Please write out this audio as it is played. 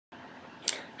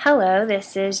Hello,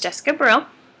 this is Jessica Brill,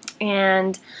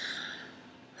 and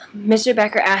Mr.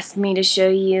 Becker asked me to show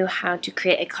you how to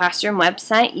create a classroom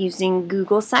website using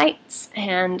Google Sites,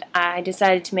 and I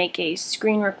decided to make a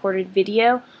screen recorded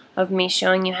video of me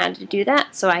showing you how to do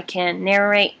that so I can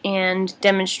narrate and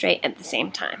demonstrate at the same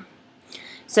time.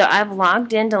 So I've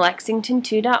logged into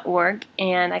lexington2.org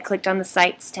and I clicked on the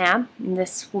Sites tab, and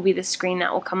this will be the screen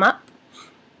that will come up.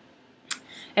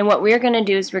 And what we're going to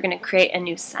do is we're going to create a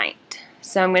new site.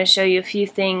 So I'm going to show you a few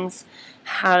things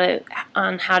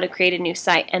on how to create a new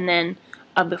site, and then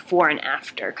a before and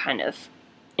after kind of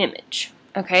image.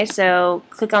 Okay, so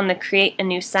click on the Create a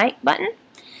New Site button,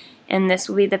 and this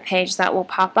will be the page that will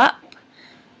pop up.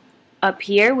 Up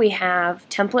here we have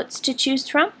templates to choose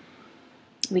from.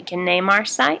 We can name our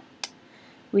site.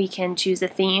 We can choose a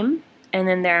theme, and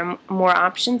then there are more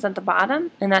options at the bottom,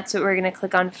 and that's what we're going to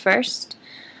click on first,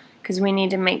 because we need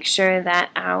to make sure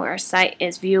that our site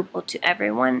is viewable to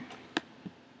everyone.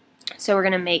 So we're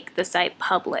going to make the site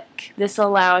public. This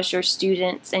allows your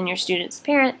students and your students'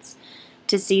 parents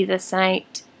to see the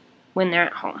site when they're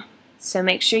at home. So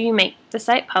make sure you make the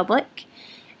site public,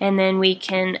 and then we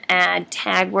can add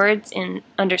tag words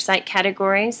under site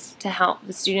categories to help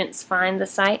the students find the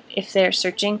site if they're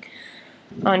searching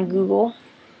on Google.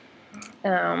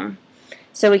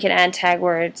 So we could add tag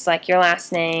words like your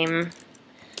last name,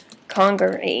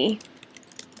 Congaree.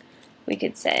 We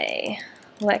could say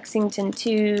Lexington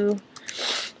 2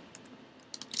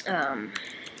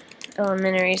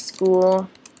 Elementary School.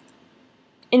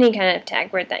 Any kind of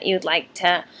tag word that you'd like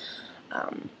to.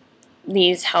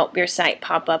 These help your site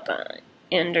pop up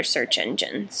under search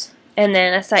engines. And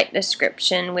then a site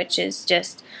description, which is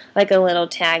just like a little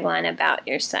tagline about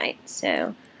your site.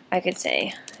 So I could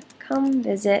say, come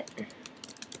visit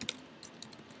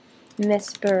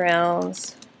Miss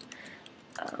Burrell's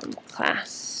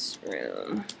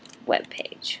classroom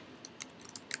webpage.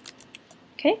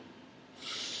 Okay?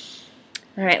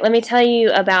 Alright, let me tell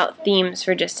you about themes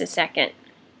for just a second.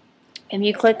 If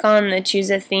you click on the Choose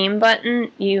a Theme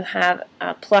button, you have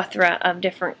a plethora of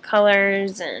different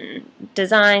colors and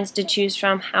designs to choose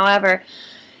from. However,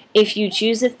 if you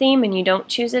choose a theme and you don't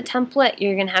choose a template,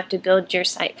 you're going to have to build your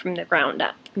site from the ground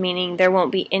up, meaning there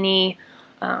won't be any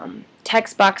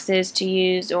text boxes to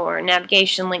use or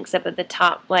navigation links up at the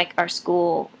top like our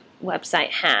school website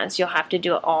has. You'll have to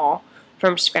do it all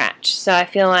from scratch. So I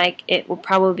feel like it will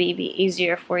probably be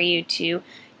easier for you to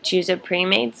choose a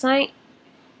pre-made site.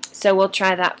 So we'll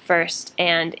try that first,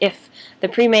 and if the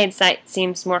pre-made site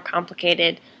seems more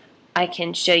complicated, I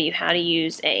can show you how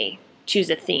to choose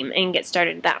a theme and get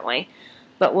started that way.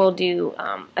 But we'll do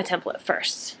a template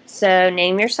first. So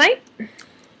name your site.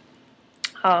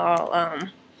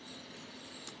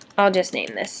 I'll just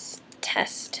name this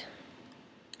Test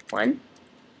 1.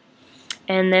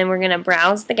 And then we're going to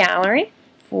browse the gallery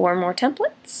for more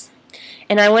templates.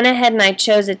 And I went ahead and I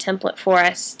chose a template for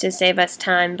us to save us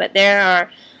time, but there are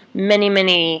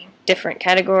many different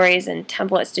categories and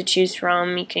templates to choose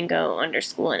from. You can go under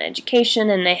school and education,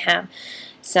 and they have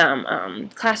some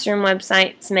classroom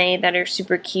websites made that are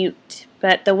super cute.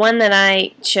 But the one that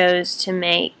I chose to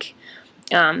make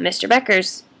Mr.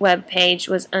 Becker's web page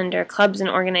was under clubs and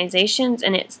organizations,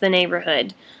 and it's the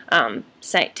neighborhood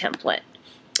site template.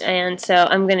 And so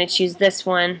I'm going to choose this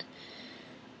one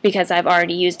because I've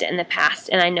already used it in the past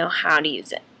and I know how to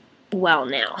use it well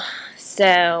now.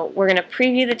 So we're going to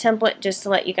preview the template just to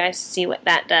let you guys see what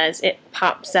that does. It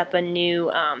pops up a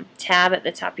new tab at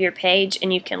the top of your page,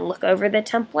 and you can look over the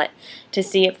template to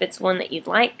see if it's one that you'd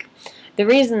like. The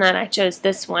reason that I chose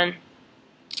this one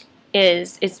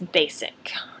is it's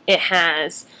basic. It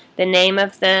has the name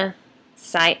of the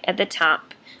site at the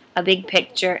top, a big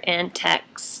picture, and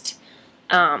text.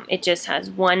 It just has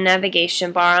one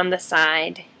navigation bar on the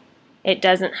side. It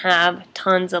doesn't have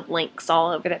tons of links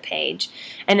all over the page.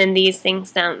 And then these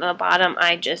things down at the bottom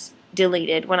I just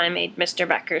deleted when I made Mr.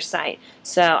 Becker's site,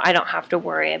 so I don't have to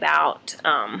worry about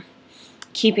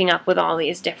keeping up with all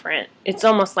these different. It's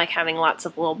almost like having lots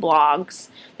of little blogs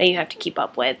that you have to keep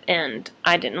up with, and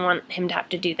I didn't want him to have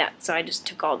to do that, so I just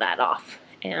took all that off,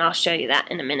 and I'll show you that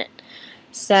in a minute.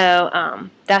 So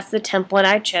that's the template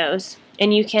I chose,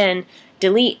 and you can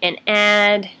delete and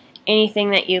add anything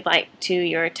that you'd like to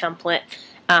your template.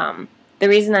 The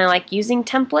reason I like using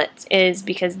templates is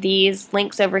because these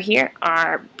links over here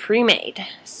are pre-made,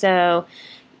 so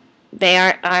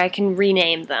I can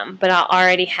rename them, but I'll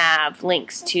already have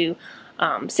links to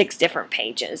 6 different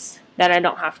pages that I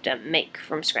don't have to make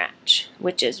from scratch,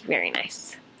 which is very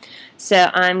nice. So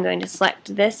I'm going to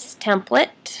select this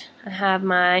template. I have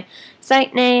my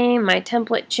site name, my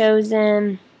template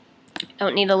chosen. I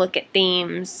don't need to look at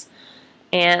themes.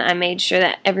 and I made sure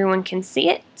that everyone can see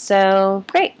it. So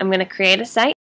great, I'm going to create a site.